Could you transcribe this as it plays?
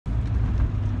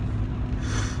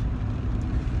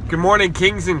Good morning,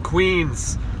 kings and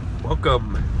queens.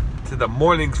 Welcome to the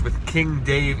Mornings with King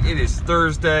Dave. It is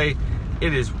Thursday.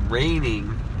 It is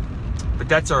raining, but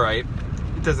that's all right.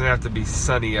 It doesn't have to be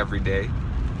sunny every day.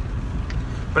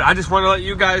 But I just want to let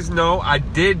you guys know I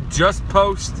did just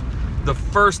post the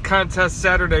first contest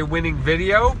Saturday winning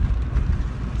video.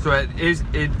 So it is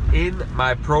in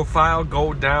my profile.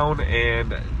 Go down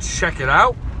and check it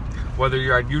out. Whether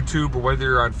you're on YouTube or whether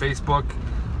you're on Facebook,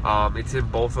 it's in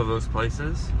both of those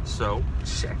places. So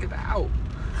check it out.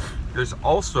 There's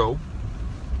also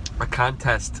a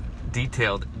contest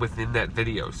detailed within that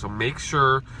video. So make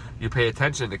sure you pay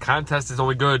attention. The contest is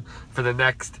only good for the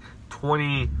next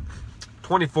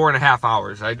 24 and a half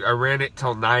hours. I ran it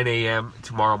till 9 a.m.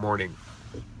 tomorrow morning.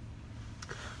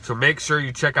 So make sure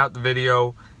you check out the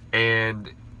video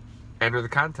and enter the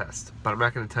contest. But I'm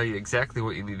not going to tell you exactly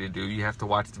what you need to do. You have to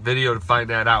watch the video to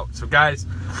find that out. So guys,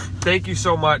 thank you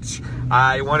so much.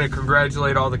 I want to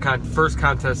congratulate all the first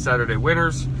contest Saturday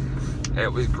winners.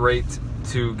 It was great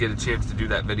to get a chance to do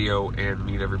that video and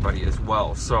meet everybody as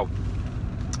well. So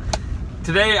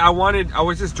today I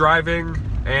was just driving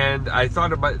and I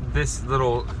thought about this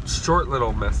short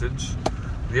little message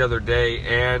the other day,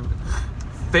 and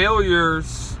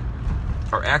failures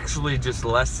are actually just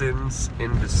lessons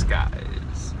in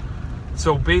disguise.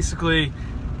 So basically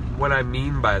what I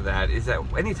mean by that is that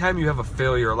anytime you have a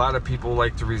failure, a lot of people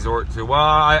like to resort to, well,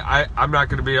 I'm not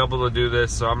going to be able to do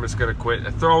this, so I'm just going to quit.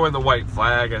 I throw in the white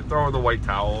flag, I throw in the white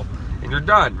towel, and you're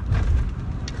done.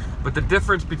 But the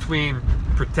difference between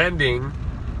pretending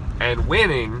and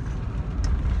winning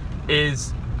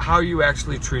is how you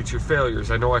actually treat your failures.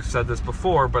 I know I've said this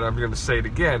before, but I'm going to say it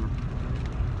again.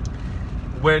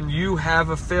 When you have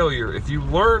a failure, if you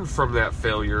learn from that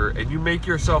failure and you make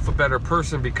yourself a better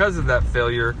person because of that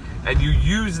failure and you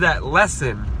use that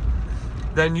lesson,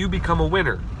 then you become a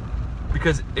winner.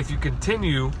 Because if you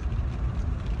continue...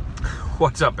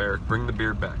 What's up, Eric? Bring the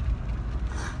beard back.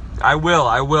 I will.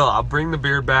 I'll bring the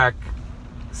beard back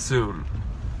soon.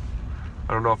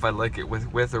 I don't know if I like it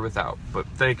with or without, but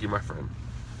thank you, my friend.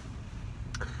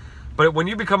 But when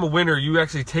you become a winner, you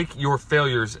actually take your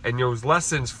failures and those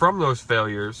lessons from those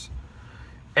failures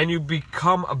and you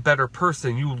become a better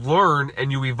person. You learn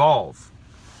and you evolve.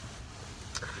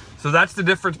 So that's the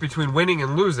difference between winning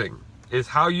and losing, is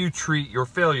how you treat your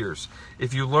failures.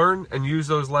 If you learn and use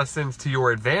those lessons to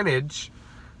your advantage,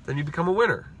 then you become a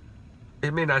winner.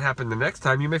 It may not happen the next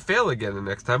time. You may fail again the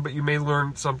next time, but you may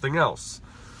learn something else.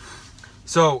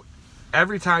 So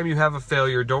every time you have a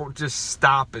failure, don't just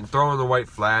stop and throw in the white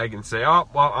flag and say, oh,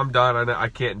 well, I'm done, I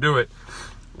can't do it.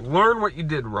 Learn what you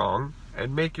did wrong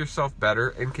and make yourself better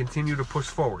and continue to push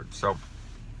forward. So,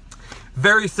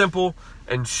 very simple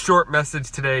and short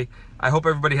message today. I hope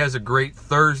everybody has a great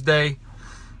Thursday.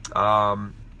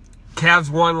 Cavs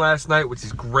won last night, which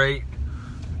is great.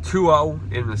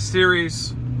 2-0 in the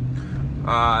series.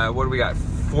 What do we got?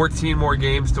 14 more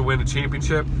games to win a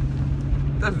championship.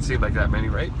 Doesn't seem like that many,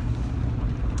 right?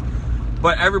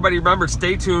 But everybody, remember,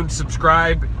 stay tuned.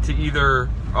 Subscribe to either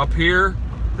up here,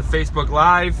 the Facebook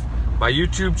Live, my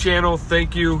YouTube channel.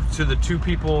 Thank you to the 2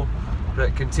 people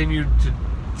that continued to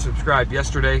subscribe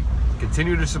yesterday.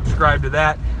 Continue to subscribe to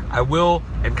that. I will,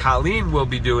 and Colleen will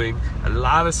be doing a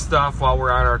lot of stuff while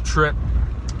we're on our trip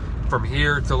from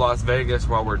here to Las Vegas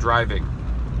while we're driving.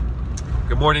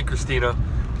 Good morning, Christina.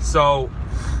 So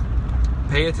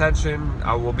pay attention.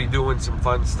 I will be doing some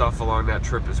fun stuff along that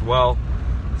trip as well.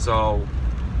 So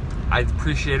I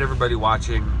appreciate everybody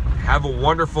watching. Have a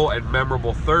wonderful and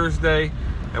memorable Thursday,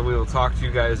 and we will talk to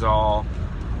you guys all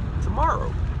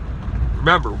tomorrow.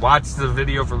 Remember, watch the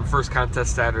video from the first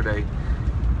contest Saturday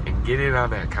and get in on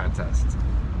that contest.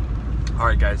 All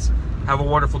right, guys. Have a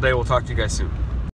wonderful day. We'll talk to you guys soon.